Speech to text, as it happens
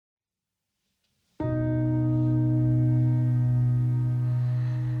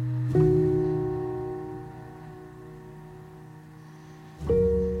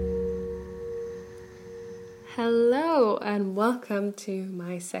Hello and welcome to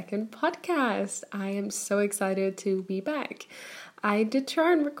my second podcast. I am so excited to be back. I did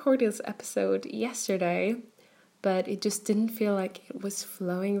try and record this episode yesterday, but it just didn't feel like it was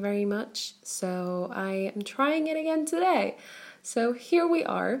flowing very much. So I am trying it again today. So here we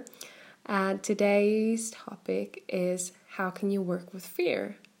are. And today's topic is how can you work with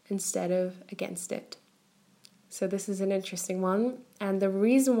fear instead of against it? So this is an interesting one. And the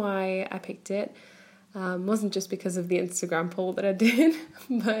reason why I picked it wasn't just because of the Instagram poll that I did,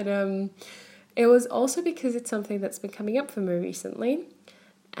 but it was also because it's something that's been coming up for me recently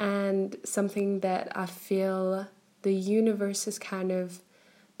and something that I feel the universe has kind of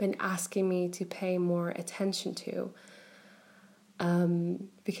been asking me to pay more attention to.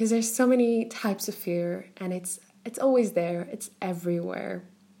 Because there's so many types of fear and it's always there, it's everywhere.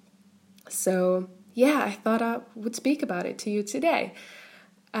 So yeah, I thought I would speak about it to you today.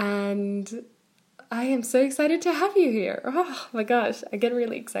 And I am so excited to have you here. Oh my gosh, I get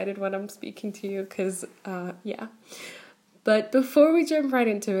really excited when I'm speaking to you because, yeah. But before we jump right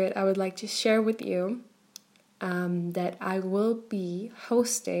into it, I would like to share with you that I will be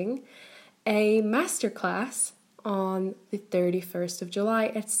hosting a masterclass on the 31st of July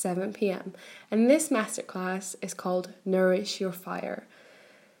at 7 p.m. And this masterclass is called Nourish Your Fire.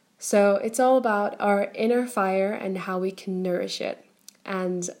 So it's all about our inner fire and how we can nourish it.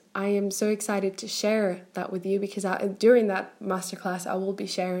 And I am so excited to share that with you because during that masterclass, I will be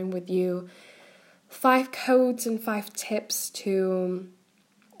sharing with you 5 codes and 5 tips to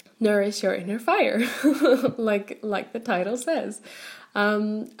nourish your inner fire, like the title says.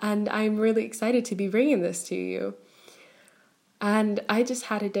 And I'm really excited to be bringing this to you. And I just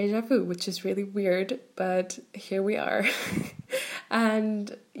had a deja vu, which is really weird, but here we are.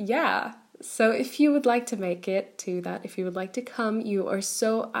 And yeah. So if you would like to make it to that, if you would like to come, you are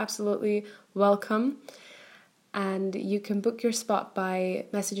so absolutely welcome. And you can book your spot by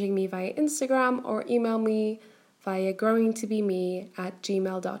messaging me via Instagram or email me via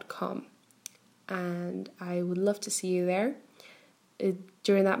growingtobeme@gmail.com. And I would love to see you there.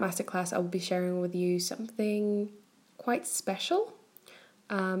 During that masterclass, I will be sharing with you something quite special.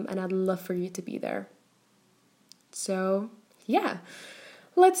 And I'd love for you to be there. So, yeah.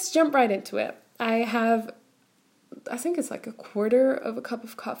 Let's jump right into it. I think it's like a quarter of a cup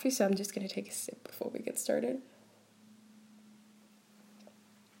of coffee, so I'm just going to take a sip before we get started.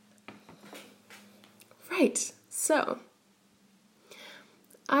 Right, so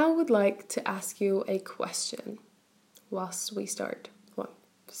I would like to ask you a question whilst we start. Well,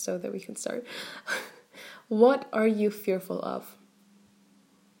 so that we can start. What are you fearful of?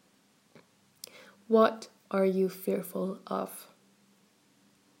 What are you fearful of?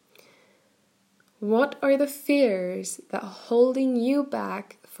 What are the fears that are holding you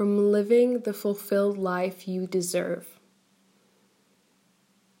back from living the fulfilled life you deserve?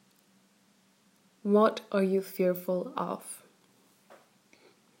 What are you fearful of?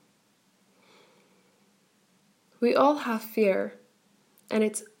 We all have fear, and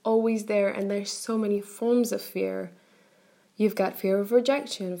it's always there, and there's so many forms of fear. You've got fear of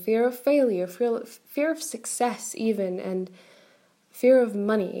rejection, fear of failure, fear of success even, and fear of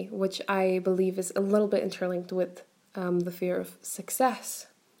money, which I believe is a little bit interlinked with the fear of success.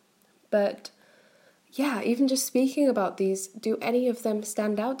 But yeah, even just speaking about these, do any of them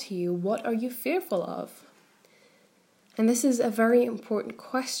stand out to you? What are you fearful of? And this is a very important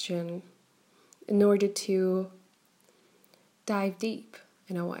question in order to dive deep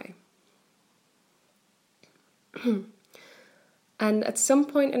in a way. And at some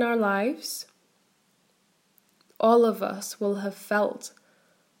point in our lives, all of us will have felt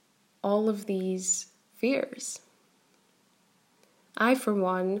all of these fears. I, for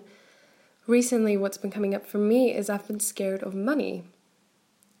one, recently what's been coming up for me is I've been scared of money.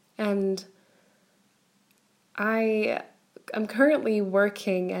 And I'm currently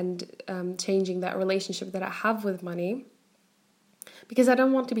working and changing that relationship that I have with money because I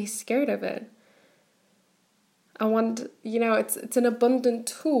don't want to be scared of it. I want, it's an abundant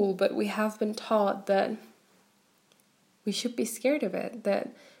tool, but we have been taught that we should be scared of it,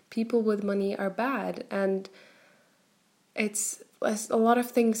 that people with money are bad. And it's a lot of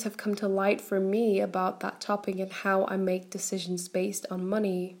things have come to light for me about that topic and how I make decisions based on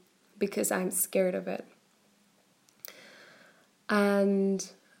money because I'm scared of it.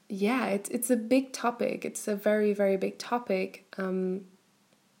 And yeah, it's a big topic. It's a very, very big topic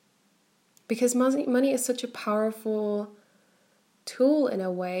because money is such a powerful tool in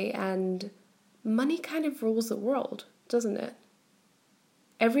a way, and money kind of rules the world, doesn't it?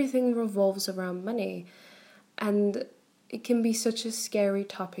 Everything revolves around money, and it can be such a scary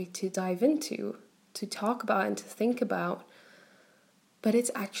topic to dive into to talk about and to think about. But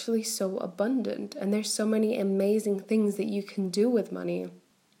it's actually so abundant, and there's so many amazing things that you can do with money.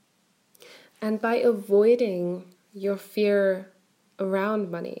 And by avoiding your fear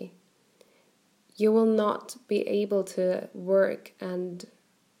around money, you will not be able to work and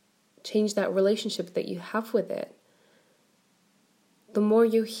change that relationship that you have with it. The more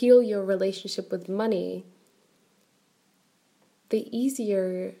you heal your relationship with money, the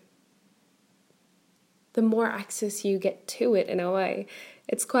more access you get to it in a way.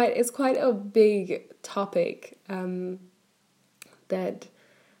 It's quite a big topic that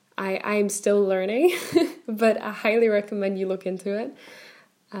I'm still learning, but I highly recommend you look into it.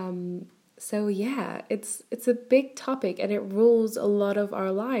 So yeah, it's a big topic, and it rules a lot of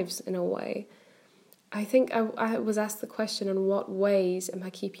our lives in a way. I think I was asked the question, in what ways am I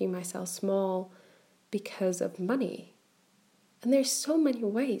keeping myself small because of money? And there's so many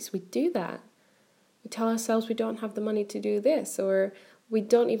ways we do that. We tell ourselves we don't have the money to do this, or we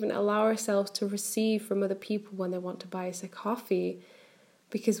don't even allow ourselves to receive from other people when they want to buy us a coffee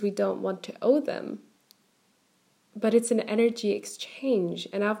because we don't want to owe them. But it's an energy exchange,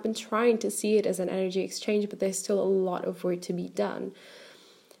 and I've been trying to see it as an energy exchange, but there's still a lot of work to be done.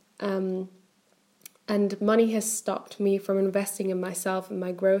 And money has stopped me from investing in myself and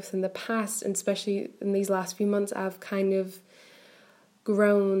my growth in the past, and especially in these last few months, I've kind of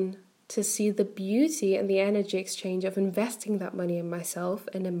grown to see the beauty and the energy exchange of investing that money in myself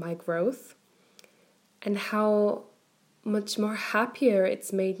and in my growth, and how much more happier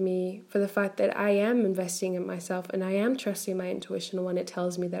it's made me for the fact that I am investing in myself and I am trusting my intuition when it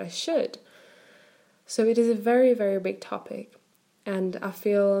tells me that I should. So it is a very, very big topic, and I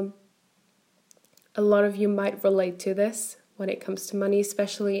feel a lot of you might relate to this when it comes to money,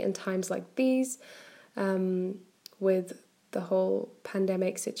 especially in times like these, with the whole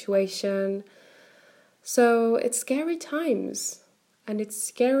pandemic situation. So it's scary times, and it's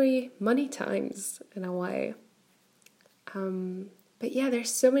scary money times in a way. But yeah,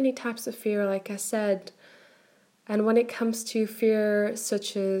 there's so many types of fear, like I said. And when it comes to fear,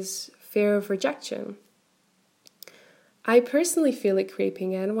 such as fear of rejection, I personally feel it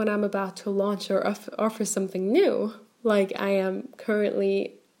creeping in when I'm about to launch or offer something new, like I am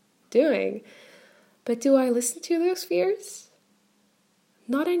currently doing. But do I listen to those fears?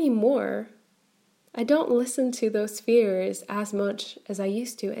 Not anymore. I don't listen to those fears as much as I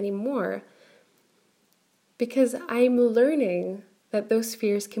used to anymore, because I'm learning that those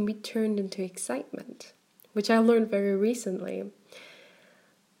fears can be turned into excitement, which I learned very recently.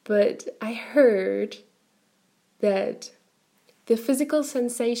 But I heard that the physical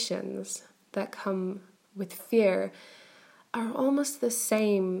sensations that come with fear are almost the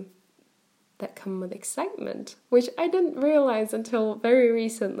same that come with excitement, which I didn't realize until very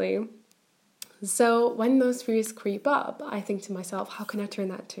recently. So when those fears creep up, I think to myself, how can I turn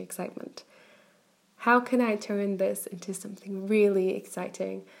that into excitement? How can I turn this into something really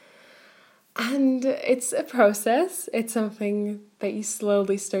exciting? And it's a process. It's something that you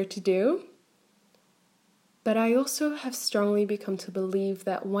slowly start to do. But I also have strongly become to believe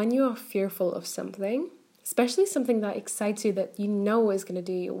that when you are fearful of something, especially something that excites you, that you know is going to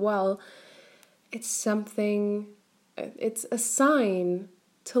do you well, it's a sign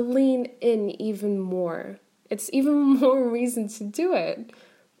to lean in even more. It's even more reason to do it,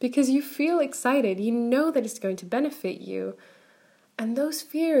 because you feel excited. You know that it's going to benefit you. And those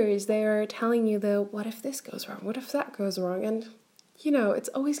fears, they are telling you what if this goes wrong? What if that goes wrong? And, it's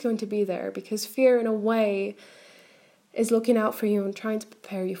always going to be there, because fear, in a way, is looking out for you and trying to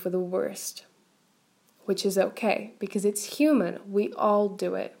prepare you for the worst, which is okay, because it's human. We all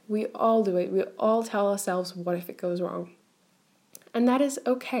do it. We all tell ourselves, what if it goes wrong? And that is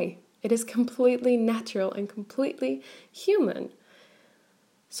okay. It is completely natural and completely human.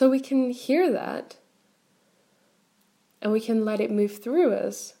 So we can hear that, and we can let it move through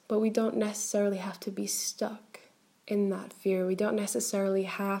us, but we don't necessarily have to be stuck in that fear. We don't necessarily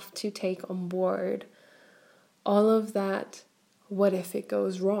have to take on board all of that, what if it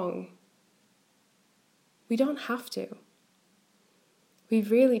goes wrong? We don't have to. We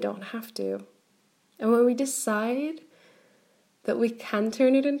really don't have to. And when we decide that we can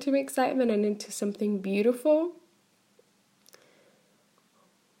turn it into excitement and into something beautiful,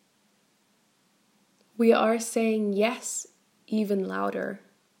 we are saying yes even louder.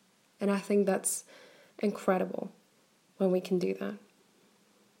 And I think that's incredible when we can do that.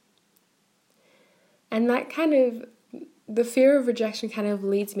 And the fear of rejection kind of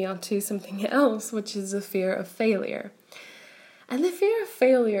leads me on to something else, which is the fear of failure. And the fear of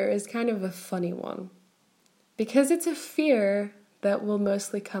failure is kind of a funny one, because it's a fear that will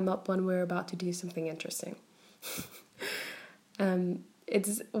mostly come up when we're about to do something interesting.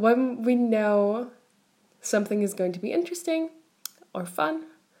 It's when we know something is going to be interesting or fun,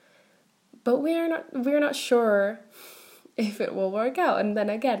 but we're not sure if it will work out. And then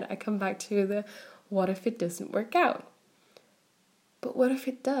again, I come back to the what if it doesn't work out? But what if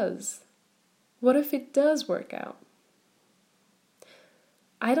it does? What if it does work out?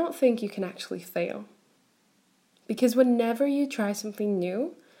 I don't think you can actually fail. Because whenever you try something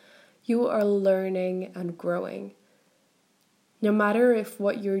new, you are learning and growing. No matter if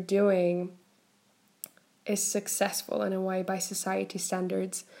what you're doing is successful in a way by society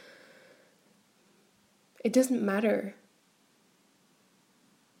standards, it doesn't matter.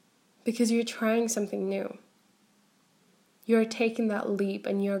 Because you're trying something new. You're taking that leap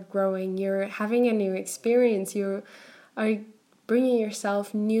and you're growing. You're having a new experience. You are bringing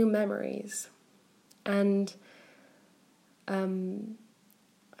yourself new memories. And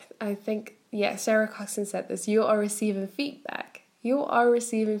I think, Sarah Coxon said this, you are receiving feedback. You are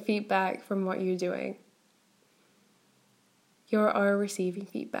receiving feedback from what you're doing. You are receiving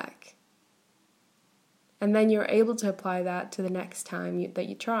feedback. And then you're able to apply that to the next time that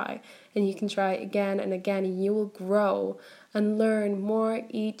you try. And you can try again and again, and you will grow and learn more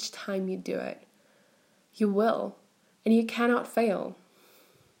each time you do it. You will. And you cannot fail.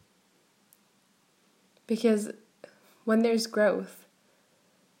 Because when there's growth,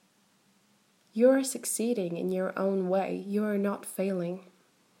 you're succeeding in your own way. You are not failing.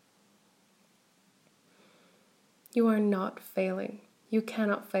 You are not failing. You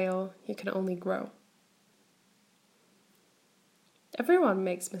cannot fail. You can only grow. Everyone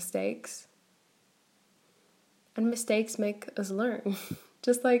makes mistakes. And mistakes make us learn.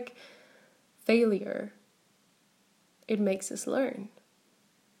 Just like failure, it makes us learn.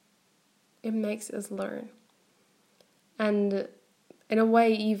 It makes us learn. And in a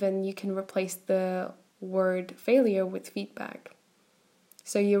way, even you can replace the word failure with feedback.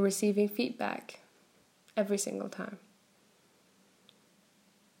 So you're receiving feedback every single time.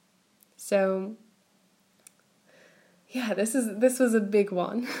 So this was a big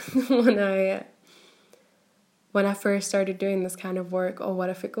one when I first started doing this kind of work. Oh, what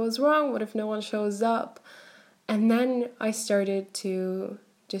if it goes wrong? What if no one shows up? And then I started to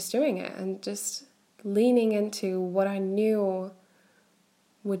just doing it and just leaning into what I knew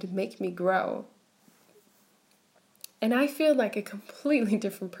would make me grow. And I feel like a completely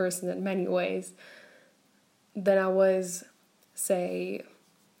different person in many ways than I was, say,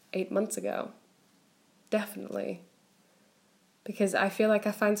 8 months ago. Definitely. Because I feel like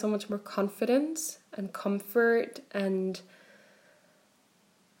I find so much more confidence and comfort and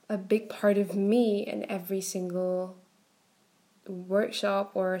a big part of me in every single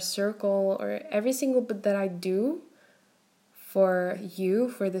workshop or circle or every single bit that I do for you,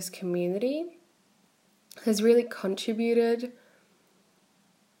 for this community, has really contributed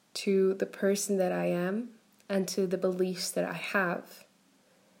to the person that I am and to the beliefs that I have.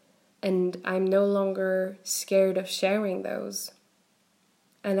 And I'm no longer scared of sharing those.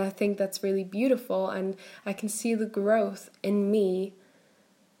 And I think that's really beautiful, and I can see the growth in me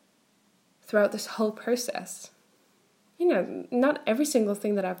throughout this whole process. You know, not every single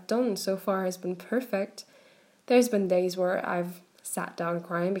thing that I've done so far has been perfect. There's been days where I've sat down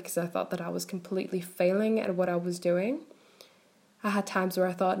crying because I thought that I was completely failing at what I was doing. I had times where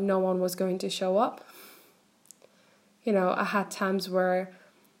I thought no one was going to show up. You know, I had times where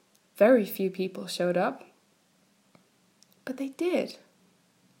very few people showed up. But they did.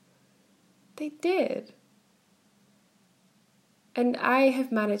 They did. And I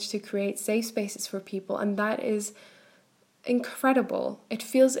have managed to create safe spaces for people, and that is incredible. It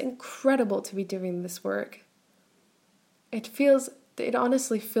feels incredible to be doing this work. It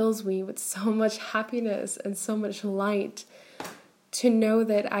honestly fills me with so much happiness and so much light to know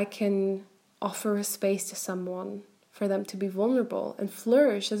that I can offer a space to someone for them to be vulnerable and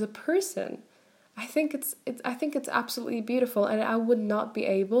flourish as a person. I think it's absolutely beautiful, and I would not be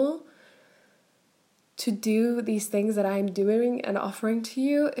able to do these things that I'm doing and offering to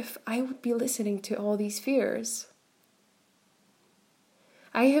you if I would be listening to all these fears.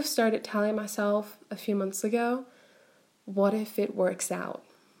 I have started telling myself a few months ago, what if it works out?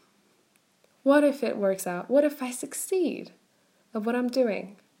 What if it works out? What if I succeed at what I'm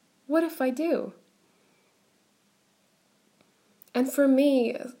doing? What if I do? And for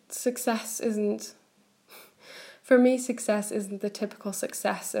me, success isn't the typical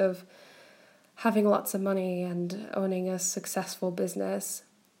success of having lots of money and owning a successful business.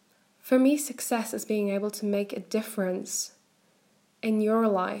 For me, success is being able to make a difference in your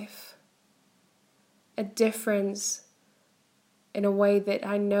life, a difference in a way that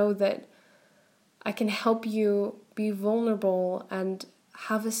I know that I can help you be vulnerable and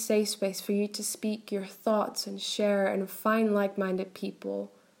have a safe space for you to speak your thoughts and share and find like-minded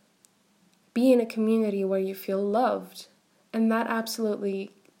people. Be in a community where you feel loved. And that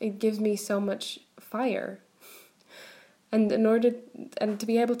absolutely, it gives me so much fire. And to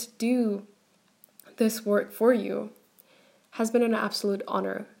be able to do this work for you has been an absolute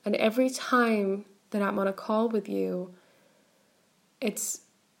honor. And every time that I'm on a call with you, it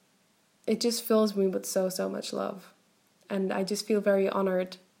just fills me with so much love. And I just feel very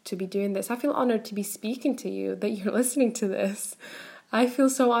honored to be doing this. I feel honored to be speaking to you, that you're listening to this. I feel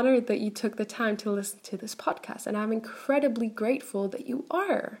so honored that you took the time to listen to this podcast. And I'm incredibly grateful that you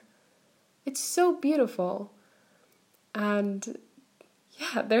are. It's so beautiful. And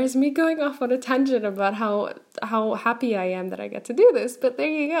yeah, there's me going off on a tangent about how happy I am that I get to do this. But there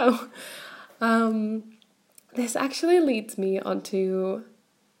you go. This actually leads me onto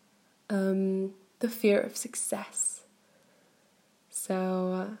the fear of success.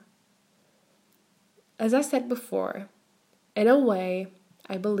 So, as I said before, in a way,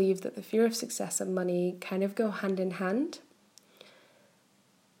 I believe that the fear of success and money kind of go hand in hand.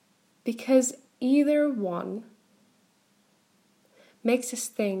 Because either one makes us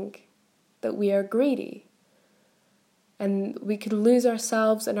think that we are greedy and we could lose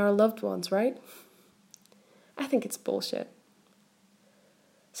ourselves and our loved ones, right? I think it's bullshit.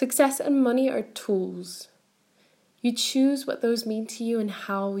 Success and money are tools. You choose what those mean to you and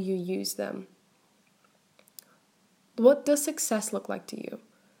how you use them. What does success look like to you?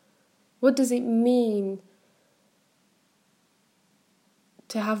 What does it mean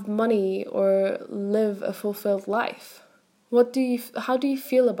to have money or live a fulfilled life? How do you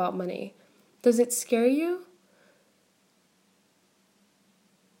feel about money? Does it scare you?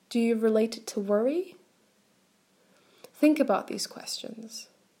 Do you relate it to worry? Think about these questions.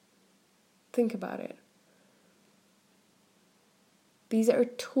 Think about it. These are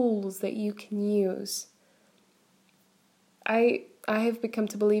tools that you can use. I have become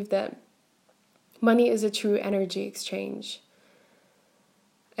to believe that money is a true energy exchange.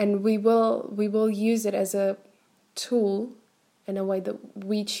 And we will use it as a tool in a way that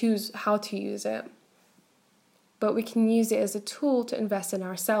we choose how to use it. But we can use it as a tool to invest in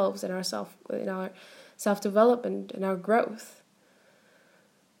ourselves, in our self-development, in our growth.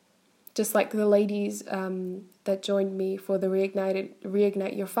 Just like the ladies that joined me for the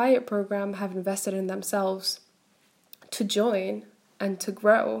Reignite Your Fire program have invested in themselves to join and to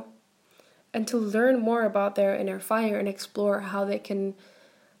grow and to learn more about their inner fire and explore how they can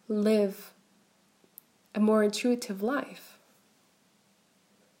live a more intuitive life.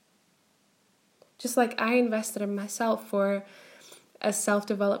 Just like I invested in myself for a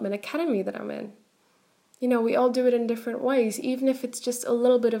self-development academy that I'm in. You know, we all do it in different ways, even if it's just a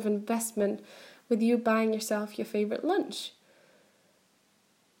little bit of investment with you buying yourself your favorite lunch.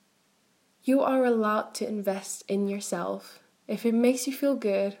 You are allowed to invest in yourself. If it makes you feel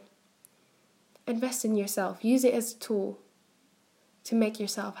good, invest in yourself. Use it as a tool to make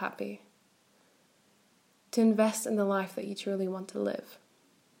yourself happy. To invest in the life that you truly want to live.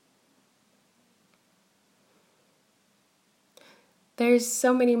 There's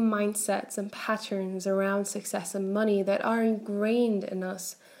so many mindsets and patterns around success and money that are ingrained in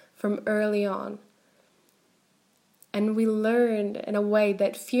us from early on. And we learned in a way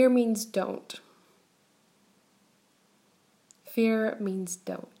that fear means don't. Fear means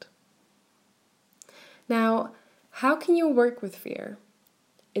don't. Now, how can you work with fear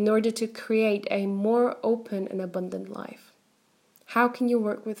in order to create a more open and abundant life? How can you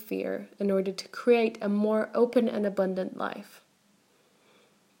work with fear in order to create a more open and abundant life?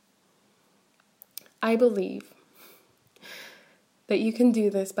 I believe that you can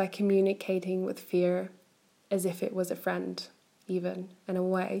do this by communicating with fear as if it was a friend, even, in a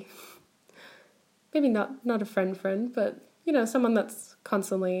way. Maybe not a friend, but, you know, someone that's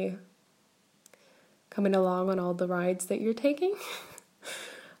constantly coming along on all the rides that you're taking.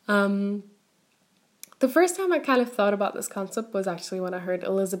 The first time I kind of thought about this concept was actually when I heard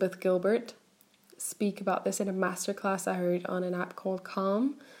Elizabeth Gilbert speak about this in a masterclass I heard on an app called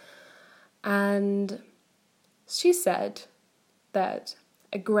Calm. And she said that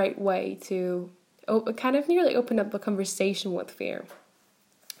a great way to kind of nearly open up the conversation with fear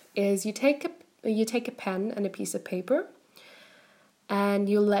is you take a pen and a piece of paper and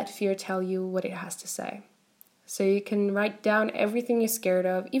you let fear tell you what it has to say. So you can write down everything you're scared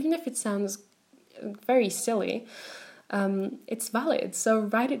of, even if it sounds very silly. It's valid, so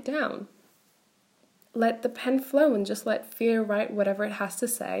write it down. Let the pen flow and just let fear write whatever it has to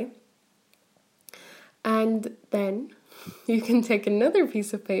say. And then you can take another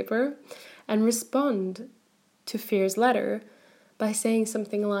piece of paper and respond to fear's letter by saying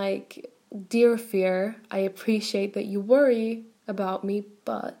something like, "Dear fear, I appreciate that you worry about me,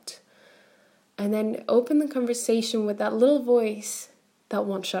 but..." And then open the conversation with that little voice that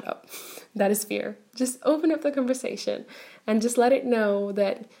won't shut up. That is fear. Just open up the conversation and just let it know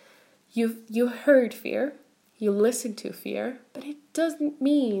that you heard fear, you listened to fear, but it doesn't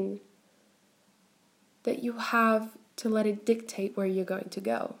mean that you have to let it dictate where you're going to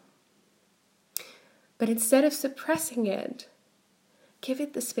go. But instead of suppressing it, give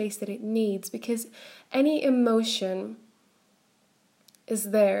it the space that it needs, because any emotion is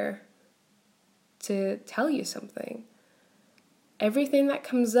there to tell you something. Everything that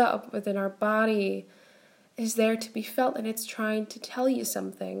comes up within our body is there to be felt, and it's trying to tell you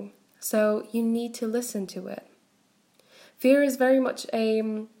something. So you need to listen to it. Fear is very much a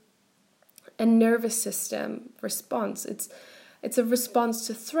nervous system response. It's a response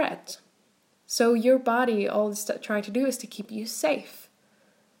to threat. So your body, all it's trying to do is to keep you safe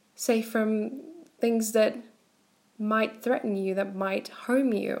from things that might threaten you, that might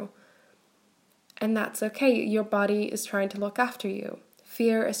harm you. And that's okay. Your body is trying to look after you.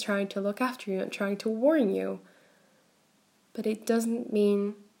 Fear is trying to look after you and trying to warn you. But it doesn't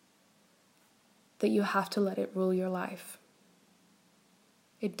mean that you have to let it rule your life.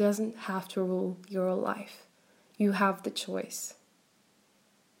 It doesn't have to rule your life. You have the choice.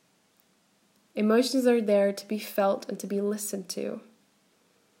 Emotions are there to be felt and to be listened to.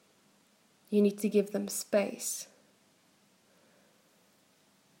 You need to give them space.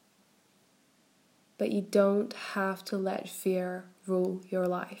 But you don't have to let fear rule your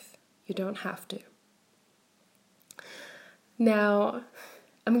life. You don't have to. Now,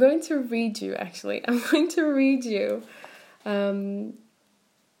 I'm going to read you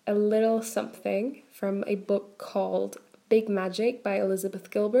a little something from a book called Big Magic by Elizabeth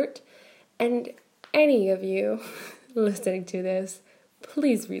Gilbert. And any of you listening to this,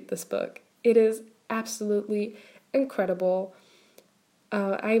 please read this book. It is absolutely incredible.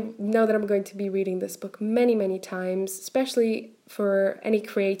 I know that I'm going to be reading this book many, many times, especially for any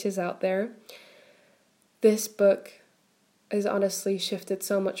creators out there. This book has honestly shifted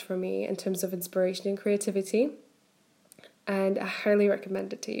so much for me in terms of inspiration and creativity, and I highly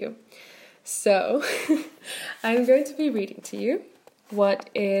recommend it to you. So, I'm going to be reading to you what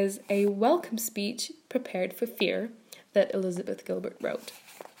is a welcome speech prepared for fear that Elizabeth Gilbert wrote.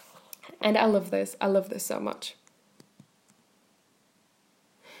 And I love this so much.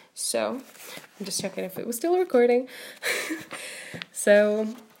 So, I'm just checking if it was still recording.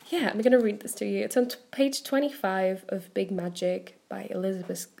 So, yeah, I'm going to read this to you. It's on page 25 of Big Magic by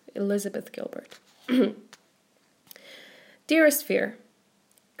Elizabeth Gilbert. Dearest Fear,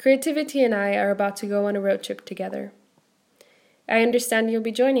 Creativity and I are about to go on a road trip together. I understand you'll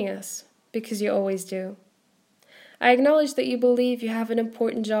be joining us, because you always do. I acknowledge that you believe you have an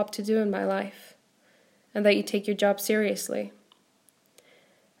important job to do in my life, and that you take your job seriously.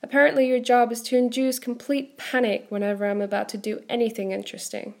 Apparently your job is to induce complete panic whenever I'm about to do anything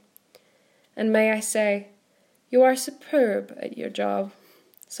interesting. And may I say, you are superb at your job,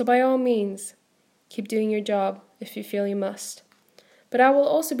 so by all means, keep doing your job if you feel you must. But I will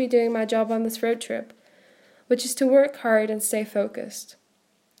also be doing my job on this road trip, which is to work hard and stay focused.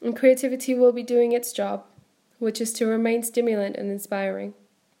 And creativity will be doing its job, which is to remain stimulant and inspiring.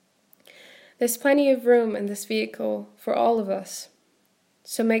 There's plenty of room in this vehicle for all of us.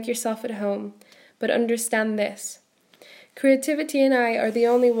 So make yourself at home, but understand this. Creativity and I are the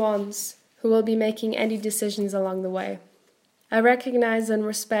only ones who will be making any decisions along the way. I recognize and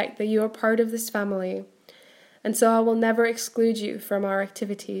respect that you are part of this family, and so I will never exclude you from our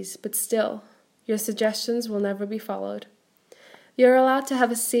activities, but still, your suggestions will never be followed. You're allowed to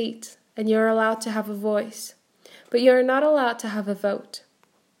have a seat, and you're allowed to have a voice, but you're not allowed to have a vote.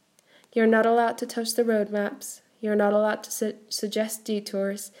 You're not allowed to touch the road maps. You're not allowed to suggest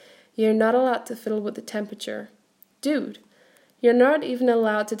detours. You're not allowed to fiddle with the temperature. Dude, you're not even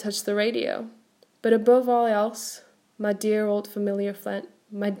allowed to touch the radio. But above all else, my dear old familiar friend,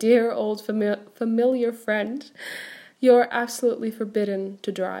 you're absolutely forbidden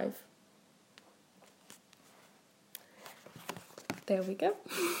to drive. There we go.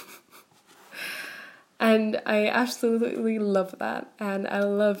 And I absolutely love that. And I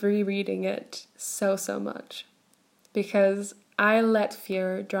love rereading it so much. Because I let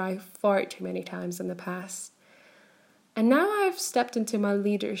fear drive far too many times in the past. And now I've stepped into my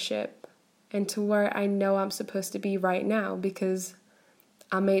leadership, into where I know I'm supposed to be right now, because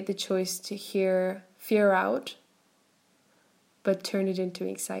I made the choice to hear fear out, but turn it into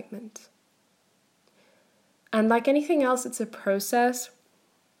excitement. And like anything else, it's a process.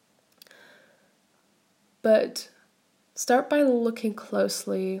 But start by looking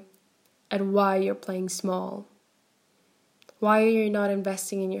closely at why you're playing small. Why are you not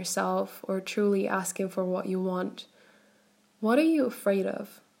investing in yourself or truly asking for what you want? What are you afraid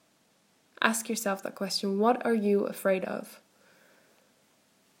of? Ask yourself that question. What are you afraid of?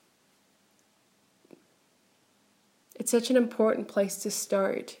 It's such an important place to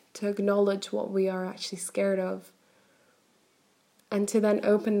start, to acknowledge what we are actually scared of, and to then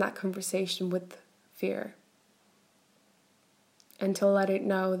open that conversation with fear, and to let it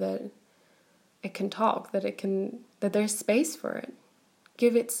know that it can talk, that there's space for it.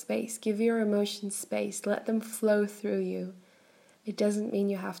 Give it space. Give your emotions space. Let them flow through you. It doesn't mean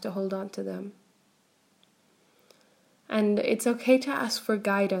you have to hold on to them. And it's okay to ask for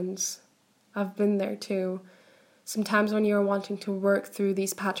guidance. I've been there too. Sometimes when you're wanting to work through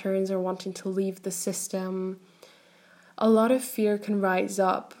these patterns or wanting to leave the system, a lot of fear can rise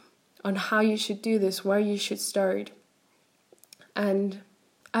up on how you should do this, where you should start. And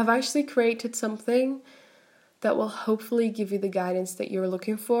I've actually created something that will hopefully give you the guidance that you're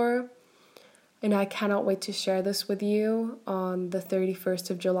looking for. And I cannot wait to share this with you on the 31st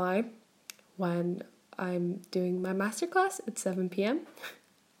of July when I'm doing my masterclass at 7 p.m.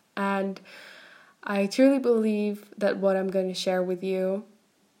 And I truly believe that what I'm going to share with you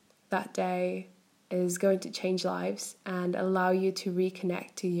that day is going to change lives and allow you to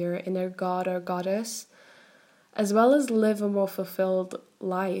reconnect to your inner god or goddess, as well as live a more fulfilled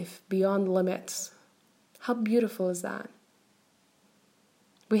life beyond limits. How beautiful is that?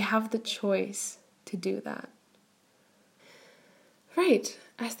 We have the choice to do that. Right,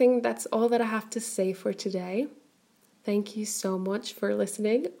 I think that's all that I have to say for today. Thank you so much for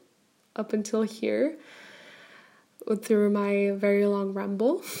listening up until here through my very long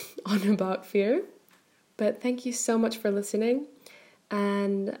ramble on about fear. But thank you so much for listening,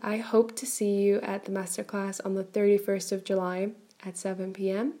 and I hope to see you at the masterclass on the 31st of July at 7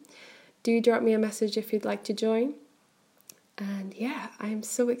 p.m. Do drop me a message if you'd like to join. And yeah, I'm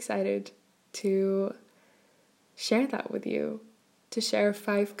so excited to share that with you, to share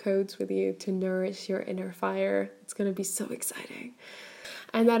 5 codes with you to nourish your inner fire. It's going to be so exciting.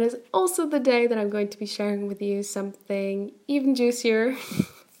 And that is also the day that I'm going to be sharing with you something even juicier,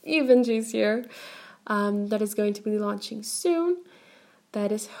 that is going to be launching soon,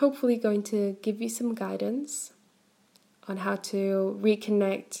 that is hopefully going to give you some guidance on how to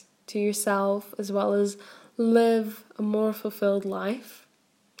reconnect to yourself, as well as live a more fulfilled life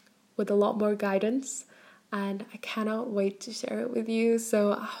with a lot more guidance. And I cannot wait to share it with you.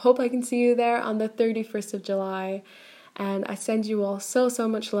 So I hope I can see you there on the 31st of July. And I send you all so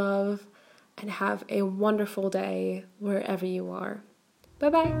much love, and have a wonderful day wherever you are.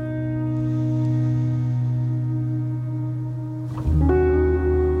 Bye-bye.